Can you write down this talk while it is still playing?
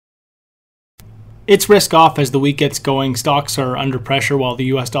It's risk off as the week gets going. Stocks are under pressure while the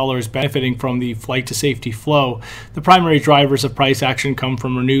US dollar is benefiting from the flight to safety flow. The primary drivers of price action come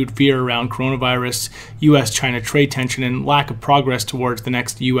from renewed fear around coronavirus, US-China trade tension, and lack of progress towards the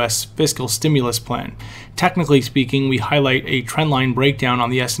next US fiscal stimulus plan. Technically speaking, we highlight a trendline breakdown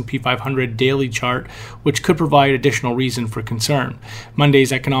on the S&P 500 daily chart, which could provide additional reason for concern.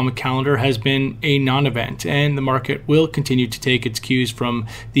 Monday's economic calendar has been a non-event, and the market will continue to take its cues from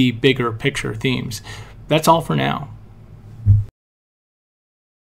the bigger picture themes. That's all for now.